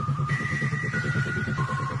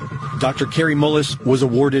Dr. Kary Mullis was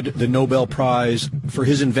awarded the Nobel Prize for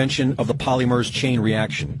his invention of the polymerase chain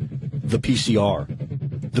reaction, the PCR.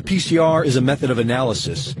 The PCR is a method of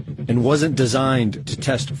analysis and wasn't designed to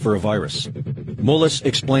test for a virus. Mullis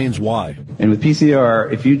explains why. And with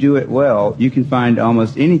PCR, if you do it well, you can find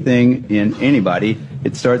almost anything in anybody.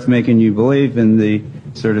 It starts making you believe in the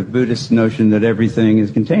sort of Buddhist notion that everything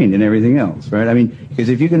is contained in everything else, right? I mean, because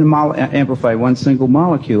if you can amplify one single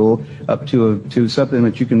molecule up to something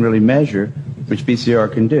that you can really measure, which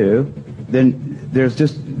PCR can do, then there's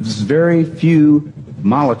just very few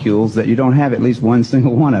molecules that you don't have at least one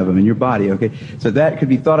single one of them in your body, okay? So that could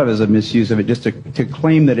be thought of as a misuse of it, just to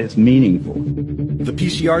claim that it's meaningful. The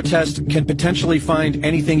PCR test can potentially find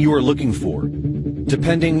anything you are looking for,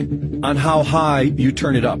 depending on how high you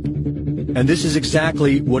turn it up. And this is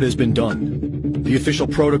exactly what has been done. The official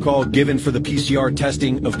protocol given for the PCR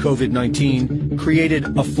testing of COVID-19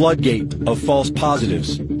 created a floodgate of false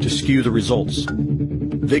positives to skew the results.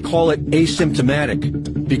 They call it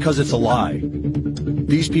asymptomatic because it's a lie.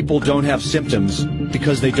 These people don't have symptoms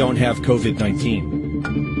because they don't have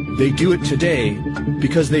COVID-19. They do it today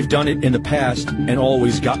because they've done it in the past and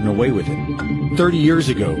always gotten away with it. 30 years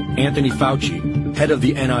ago, Anthony Fauci, head of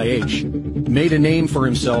the NIH, made a name for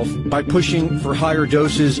himself by pushing for higher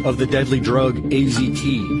doses of the deadly drug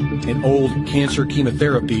AZT, an old cancer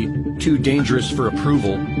chemotherapy too dangerous for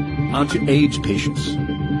approval, onto AIDS patients.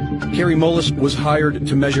 Kary Mullis was hired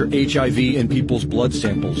to measure HIV in people's blood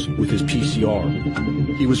samples with his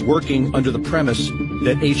PCR. He was working under the premise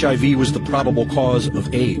that HIV was the probable cause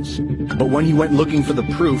of AIDS. But when he went looking for the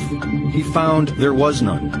proof, he found there was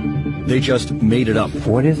none. They just made it up.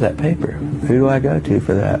 What is that paper? Who do I go to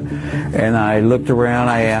for that? And I looked around,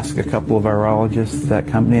 I asked a couple of virologists at that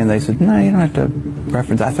company, and they said, no, you don't have to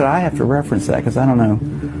reference. I said, I have to reference that because I don't know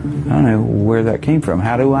where that came from.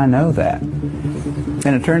 How do I know that?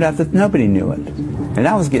 And it turned out that nobody knew it. And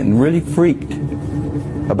I was getting really freaked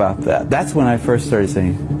about that. That's when I first started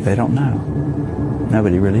saying, they don't know.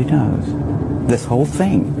 Nobody really knows. This whole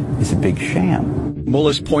thing is a big sham.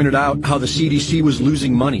 Mullis pointed out how the CDC was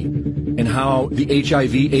losing money and how the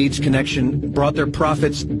HIV-AIDS connection brought their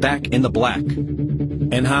profits back in the black,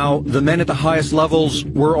 and how the men at the highest levels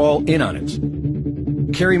were all in on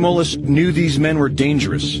it. Kary Mullis knew these men were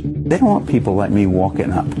dangerous. They don't want people like me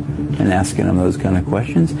walking up and asking them those kind of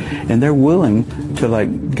questions, and they're willing to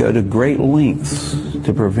go to great lengths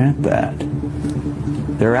to prevent that.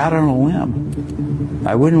 They're out on a limb.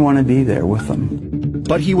 I wouldn't want to be there with them.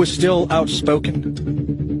 But he was still outspoken.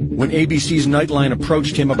 When ABC's Nightline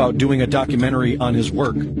approached him about doing a documentary on his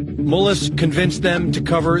work, Mullis convinced them to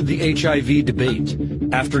cover the HIV debate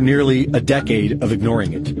after nearly a decade of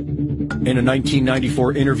ignoring it. In a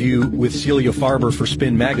 1994 interview with Celia Farber for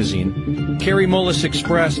Spin magazine, Kary Mullis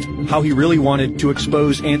expressed how he really wanted to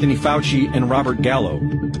expose Anthony Fauci and Robert Gallo.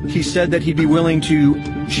 He said that he'd be willing to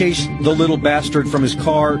chase the little bastard from his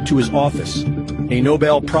car to his office, a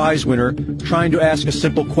Nobel Prize winner trying to ask a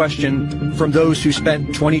simple question from those who spent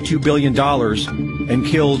 $22 billion and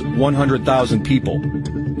killed 100,000 people.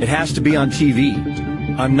 It has to be on TV.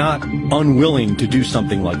 I'm not unwilling to do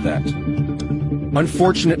something like that.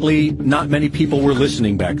 Unfortunately, not many people were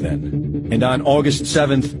listening back then. And on August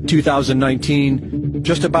 7th, 2019,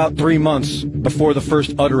 just about 3 months before the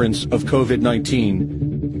first utterance of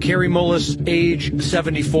COVID-19, Kary Mullis, age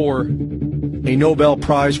 74, a Nobel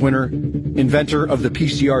Prize winner, inventor of the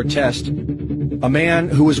PCR test, a man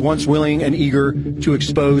who was once willing and eager to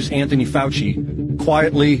expose Anthony Fauci,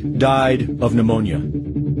 quietly died of pneumonia.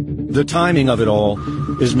 The timing of it all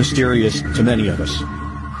is mysterious to many of us.